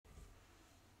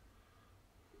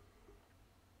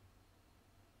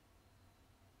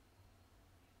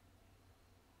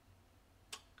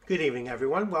Good evening,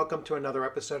 everyone. Welcome to another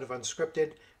episode of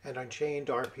Unscripted and Unchained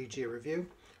RPG Review.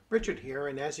 Richard here,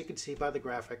 and as you can see by the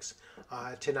graphics,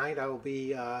 tonight I will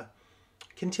be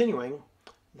continuing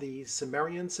the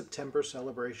Cimmerian September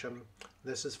celebration.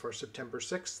 This is for September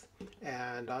 6th,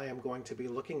 and I am going to be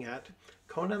looking at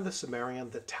Conan the Cimerrian,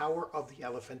 the Tower of the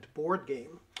Elephant board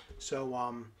game.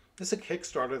 So this is a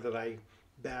Kickstarter that I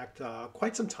backed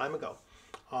quite some time ago,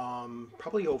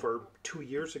 probably over 2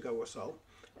 years ago or so.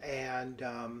 And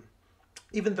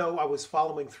even though I was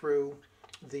following through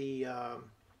the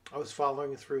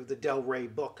Del Rey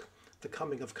book, The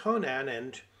Coming of Conan,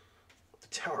 and the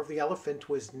Tower of the Elephant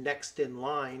was next in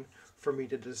line for me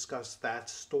to discuss that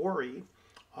story,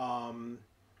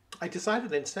 I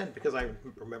decided instead, because I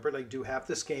remembered I do have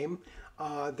this game,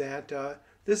 that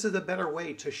this is a better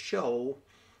way to show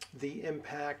the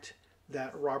impact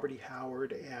that Robert E.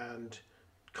 Howard and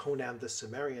Conan the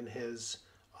Cimerrian, his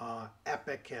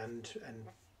epic and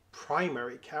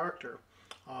primary character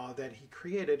that he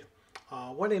created,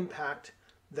 what impact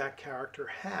that character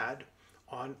had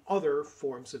on other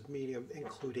forms of medium,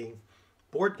 including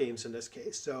board games in this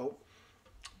case. So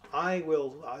I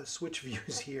will switch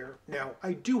views here. Now,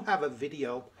 I do have a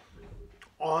video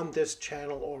on this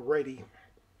channel already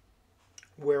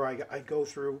where I go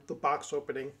through the box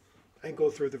opening and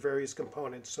go through the various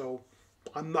components, so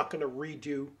I'm not going to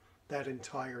redo that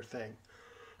entire thing.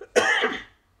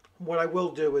 What I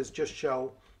will do is just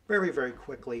show very, very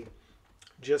quickly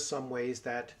just some ways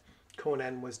that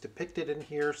Conan was depicted in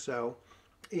here. So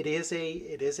it is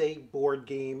a board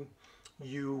game.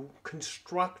 You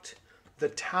construct the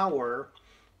tower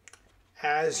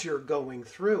as you're going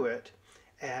through it,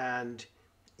 and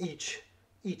each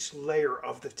layer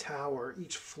of the tower,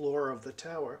 each floor of the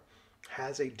tower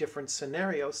has a different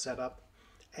scenario set up,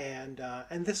 and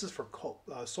this is for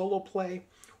solo play,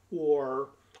 or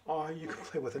you can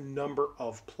play with a number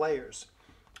of players.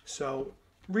 So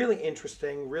really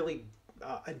interesting, really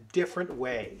a different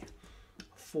way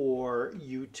for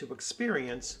you to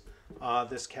experience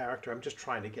this character. I'm just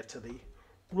trying to get to the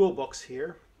rule books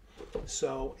here.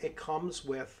 So it comes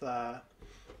with,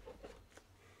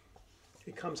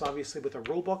 it comes obviously with a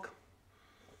rule book,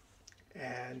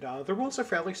 and the rules are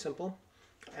fairly simple,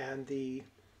 and you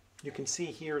can see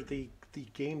here the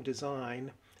game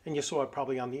design, and you saw it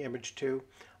probably on the image too.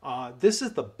 This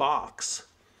is the box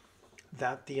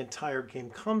that the entire game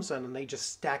comes in, and they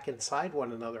just stack inside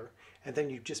one another, and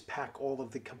then you just pack all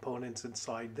of the components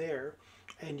inside there,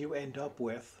 and you end up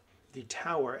with the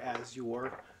tower as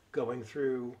you're going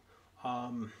through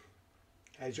it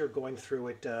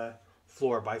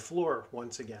floor by floor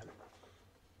once again.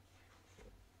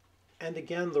 And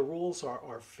again, the rules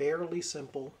are fairly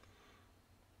simple.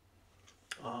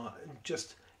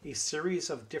 Just a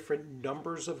series of different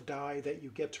numbers of die that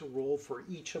you get to roll for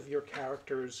each of your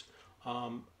characters'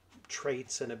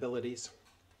 traits and abilities.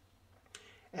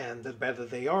 And the better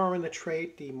they are in the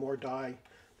trait, the more die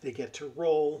they get to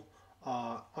roll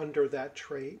under that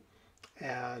trait.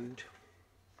 And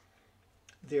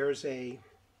there's a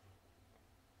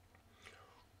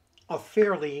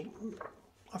fairly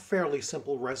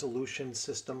simple resolution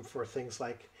system for things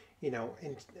like,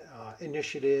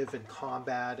 initiative and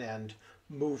combat and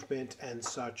movement and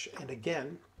such. And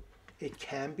again, it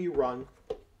can be run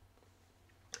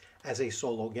as a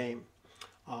solo game.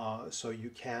 So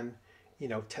you can,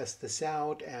 test this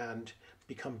out and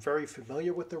become very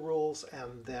familiar with the rules,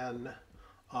 and then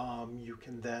you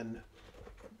can then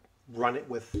run it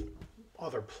with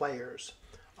other players.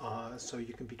 So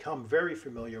you can become very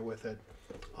familiar with it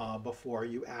before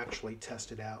you actually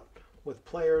test it out with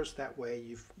players. That way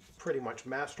you've pretty much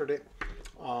mastered it.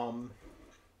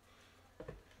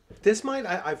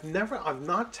 I've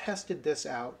not tested this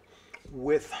out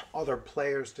with other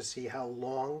players to see how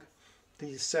long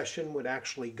the session would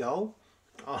actually go.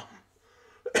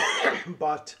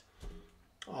 But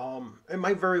it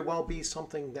might very well be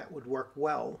something that would work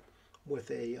well with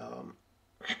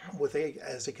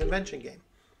as a convention game.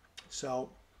 So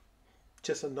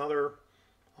just another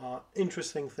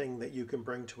interesting thing that you can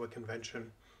bring to a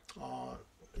convention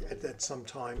at some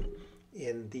time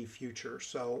in the future.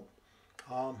 So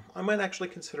I might actually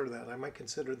consider that. I might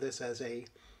consider this as a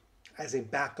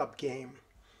backup game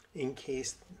in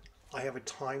case I have a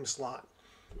time slot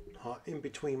in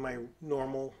between my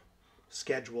normal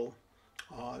schedule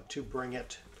to bring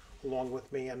it along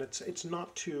with me. And it's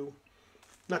not too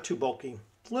bulky.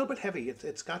 It's a little bit heavy.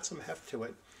 It's got some heft to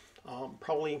it.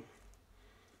 Probably,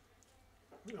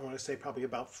 I want to say probably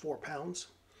about 4 pounds.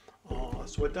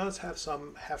 So it does have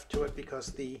some heft to it,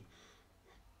 because the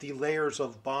layers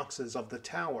of boxes of the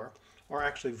tower are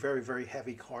actually very, very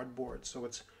heavy cardboard. So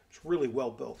it's really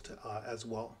well built as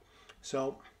well.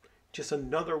 So just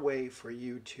another way for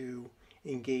you to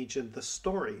engage in the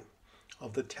story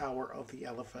of the Tower of the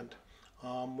Elephant,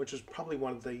 which is probably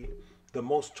one of the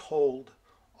most told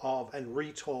of and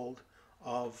retold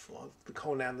of the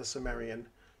Conan the Cimerrian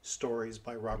stories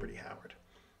by Robert E. Howard.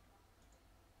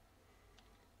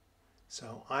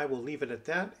 So I will leave it at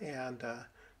that, and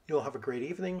you'll have a great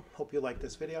evening. Hope you like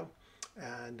this video,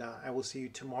 and I will see you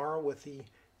tomorrow with the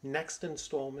next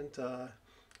installment,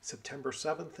 September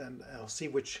 7th, and I'll see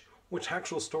which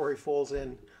actual story falls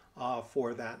in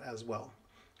for that as well.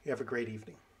 You have a great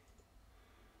evening.